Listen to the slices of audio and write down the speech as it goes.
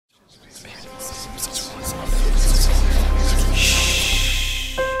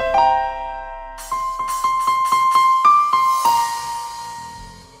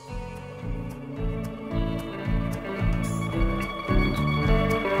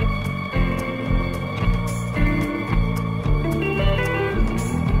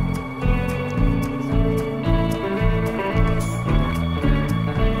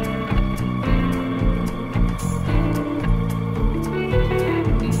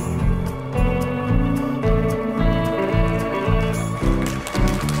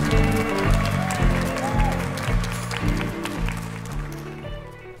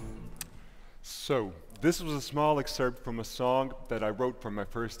This was a small excerpt from a song that I wrote for my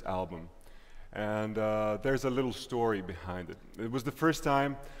first album. And there's a little story behind it. It was the first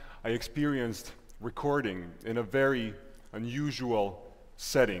time I experienced recording in a very unusual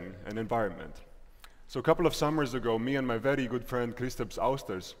setting and environment. So a couple of summers ago, me and my very good friend Kristaps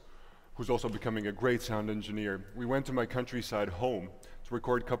Austers, who's also becoming a great sound engineer, we went to my countryside home to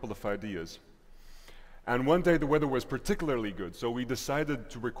record a couple of ideas. And one day the weather was particularly good, so we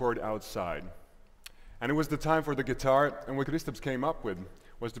decided to record outside. And it was the time for the guitar, and what Kristaps came up with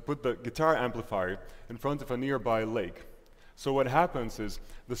was to put the guitar amplifier in front of a nearby lake. So what happens is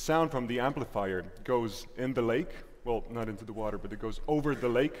the sound from the amplifier goes in the lake, well, not into the water, but it goes over the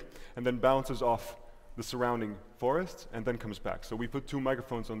lake and then bounces off the surrounding forest and then comes back. So we put two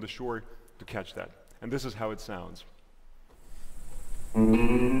microphones on the shore to catch that. And this is how it sounds.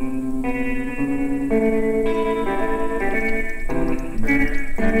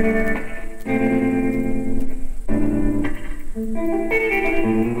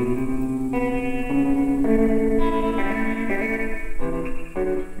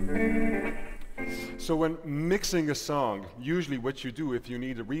 So when mixing a song, usually what you do if you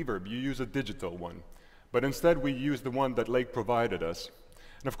need a reverb, you use a digital one. But instead we use the one that Lake provided us.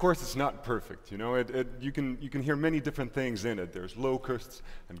 And of course it's not perfect, you know, you can hear many different things in it. There's locusts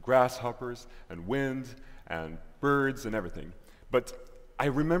and grasshoppers and wind and birds and everything. But I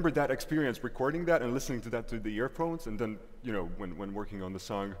remember that experience, recording that and listening to that through the earphones, and then, you know, when working on the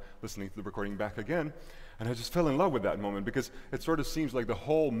song, listening to the recording back again. And I just fell in love with that moment because it sort of seems like the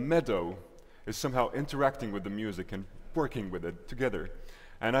whole meadow is somehow interacting with the music and working with it together.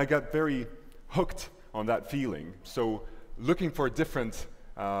 And I got very hooked on that feeling. So looking for different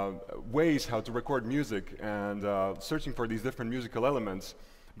ways how to record music and searching for these different musical elements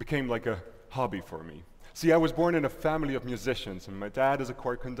became like a hobby for me. See, I was born in a family of musicians, and my dad is a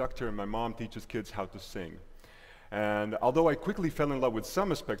choir conductor and my mom teaches kids how to sing. And although I quickly fell in love with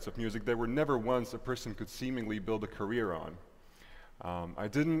some aspects of music, they were never ones a person could seemingly build a career on. I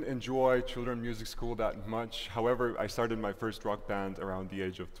didn't enjoy children's music school that much. However, I started my first rock band around the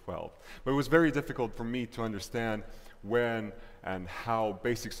age of 12. But it was very difficult for me to understand when and how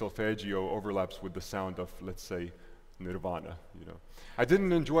basic solfeggio overlaps with the sound of, let's say, Nirvana, you know. I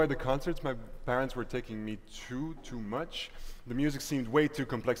didn't enjoy the concerts my parents were taking me to too much. The music seemed way too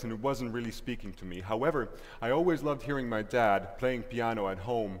complex and it wasn't really speaking to me. However, I always loved hearing my dad playing piano at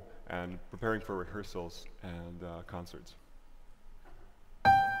home and preparing for rehearsals and concerts.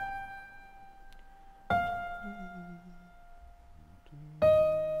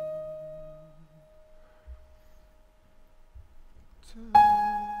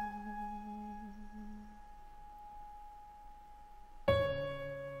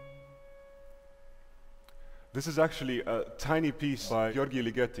 This is actually a tiny piece by György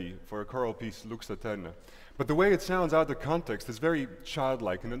Ligeti for a choral piece, Lux Aeterna. But the way it sounds out of context is very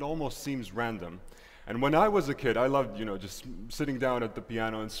childlike and it almost seems random. And when I was a kid, I loved, you know, just sitting down at the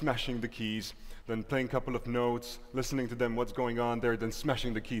piano and smashing the keys, then playing a couple of notes, listening to them, what's going on there, then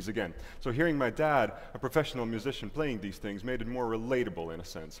smashing the keys again. So hearing my dad, a professional musician, playing these things made it more relatable in a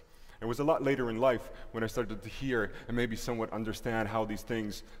sense. It was a lot later in life when I started to hear and maybe somewhat understand how these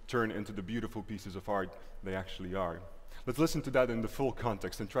things turn into the beautiful pieces of art they actually are. Let's listen to that in the full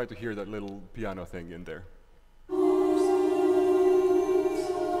context and try to hear that little piano thing in there.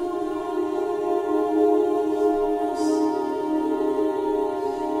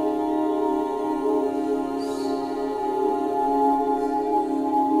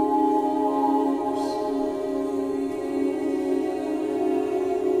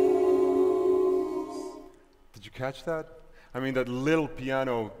 Catch that? I mean, that little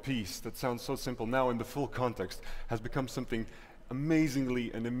piano piece that sounds so simple now in the full context has become something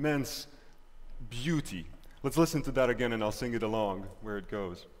amazingly and immense beauty. Let's listen to that again and I'll sing it along where it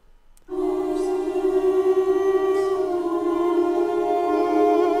goes.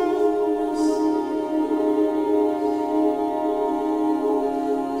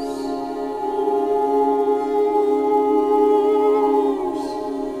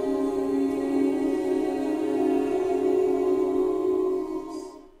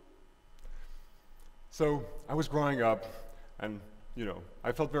 So I was growing up and, you know,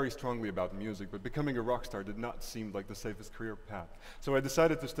 I felt very strongly about music, but becoming a rock star did not seem like the safest career path. So I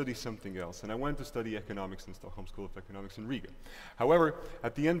decided to study something else, and I went to study economics in Stockholm School of Economics in Riga. However,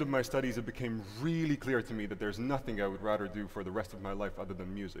 at the end of my studies, it became really clear to me that there's nothing I would rather do for the rest of my life other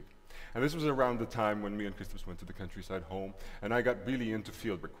than music. And this was around the time when me and Kristaps went to the countryside home, and I got really into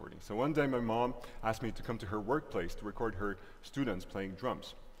field recording. So one day my mom asked me to come to her workplace to record her students playing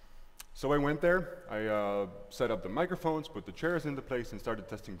drums. So I went there, I set up the microphones, put the chairs into place, and started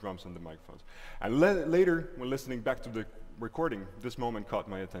testing drums on the microphones. And later, when listening back to the recording, this moment caught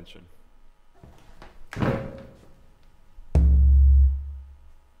my attention.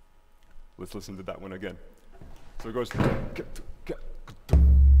 Let's listen to that one again. So it goes.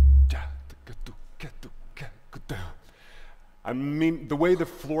 I mean, the way the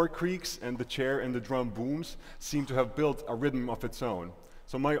floor creaks and the chair and the drum booms seem to have built a rhythm of its own.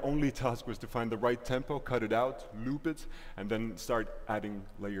 So my only task was to find the right tempo, cut it out, loop it, and then start adding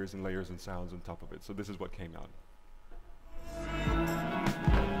layers and layers and sounds on top of it. So this is what came out.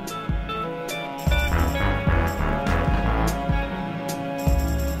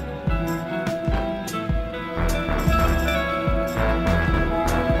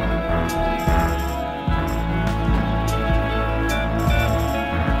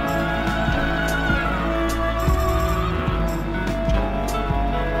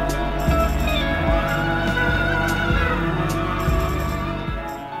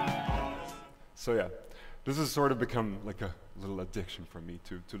 So yeah, this has sort of become like a little addiction for me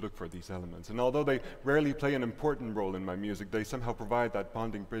to look for these elements. And although they rarely play an important role in my music, they somehow provide that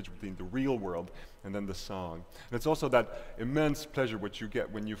bonding bridge between the real world and then the song. And it's also that immense pleasure which you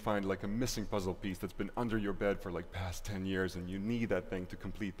get when you find like a missing puzzle piece that's been under your bed for like past 10 years and you need that thing to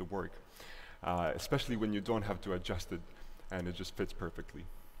complete the work. Especially when you don't have to adjust it and it just fits perfectly.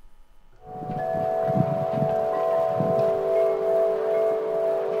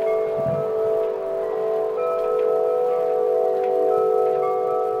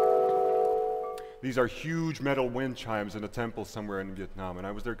 These are huge metal wind chimes in a temple somewhere in Vietnam, and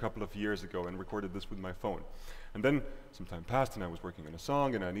I was there a couple of years ago and recorded this with my phone. And then some time passed and I was working on a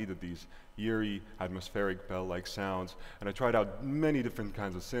song and I needed these eerie, atmospheric bell-like sounds, and I tried out many different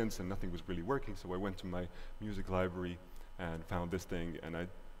kinds of synths and nothing was really working, so I went to my music library and found this thing and I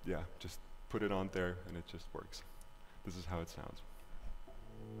just put it on there and it just works. This is how it sounds.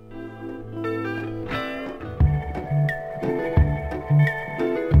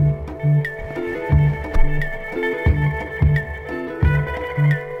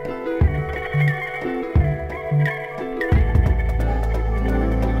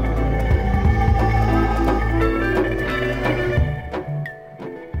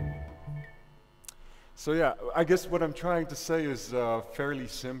 So yeah, I guess what I'm trying to say is fairly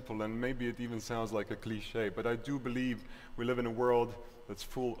simple, and maybe it even sounds like a cliche, but I do believe we live in a world that's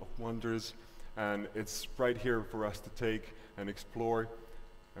full of wonders, and it's right here for us to take and explore,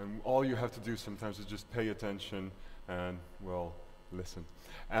 and all you have to do sometimes is just pay attention and, well, listen.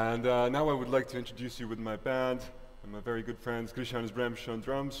 And now I would like to introduce you with my band and my very good friends, Christian Bremsche on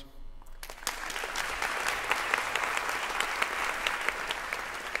drums.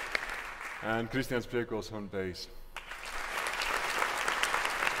 And Christian Sprekos on bass.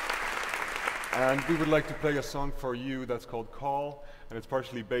 And we would like to play a song for you that's called Call, and it's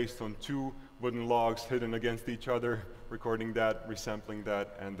partially based on two wooden logs hidden against each other, recording that, resampling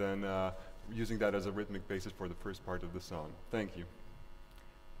that, and then using that as a rhythmic basis for the first part of the song. Thank you.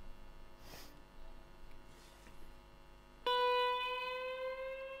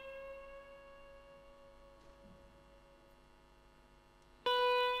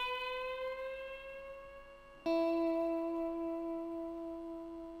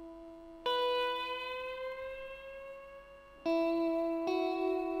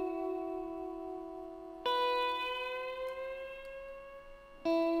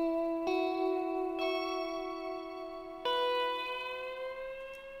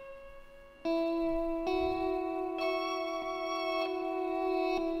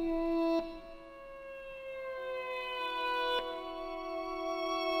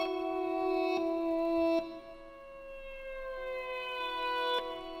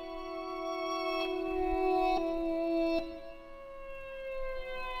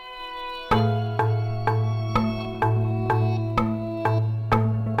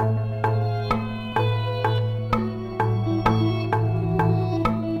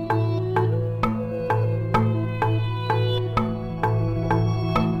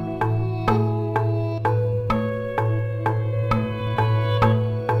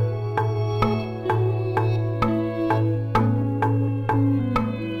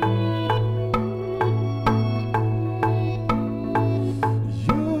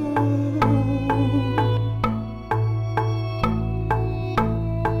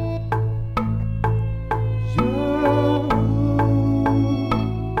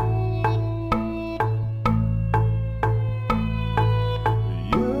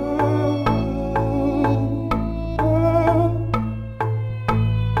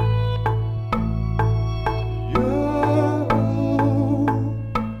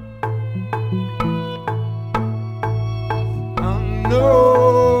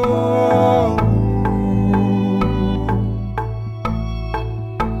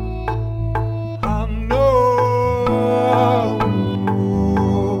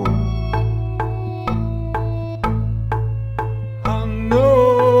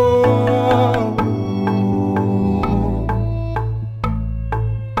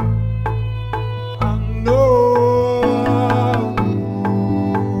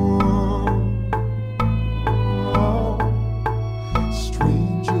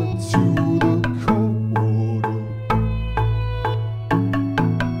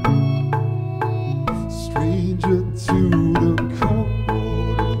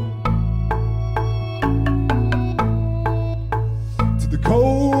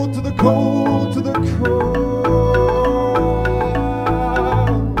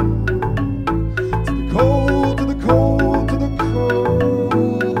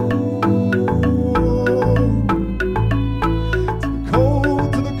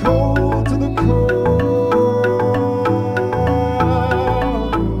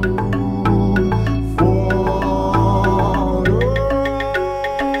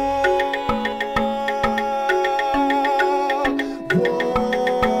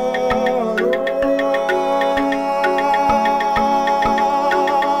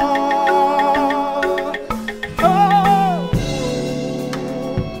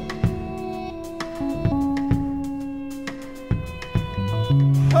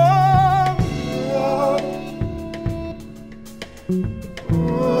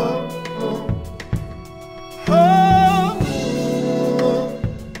 you.